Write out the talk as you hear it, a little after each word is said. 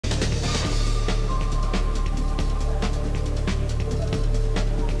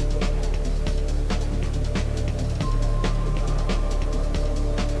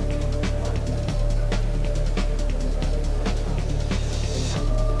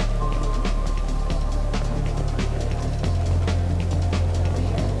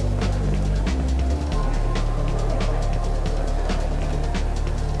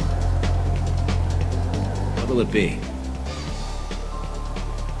will it be?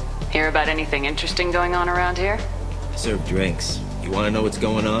 Hear about anything interesting going on around here? I serve drinks. You want to know what's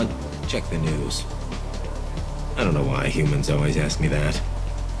going on? Check the news. I don't know why humans always ask me that.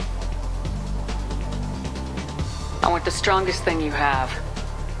 I want the strongest thing you have.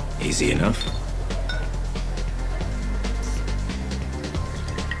 Easy enough.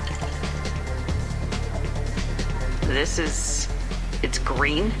 It's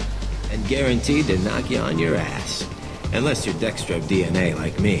green? And guaranteed to knock you on your ass. Unless you're Dextro DNA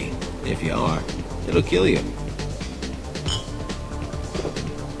like me. If you are, it'll kill you.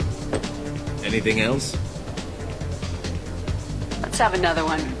 Anything else? Let's have another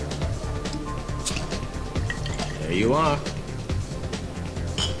one. There you are.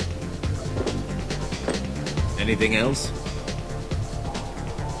 Anything else?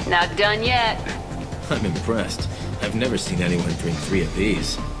 Not done yet. I'm impressed. I've never seen anyone drink 3 of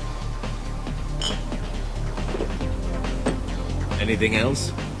these. Anything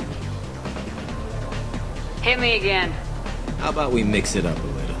else? Hit me again. How about we mix it up a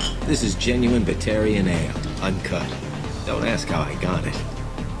little? This is genuine Batarian ale, uncut. Don't ask how I got it.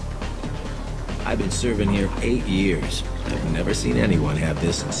 I've been serving here 8 years. I've never seen anyone have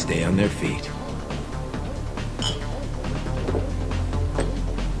this and stay on their feet.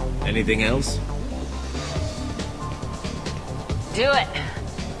 Anything else? Do it.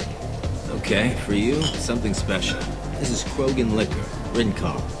 Okay, for you, something special. This is Krogan liquor,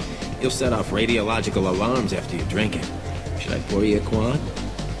 Rincol. You'll set off radiological alarms after you drink it. Should I pour you a quad?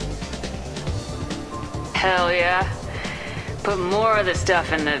 Hell yeah. Put more of the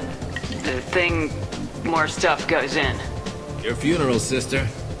stuff in the thing more stuff goes in. Your funeral, sister.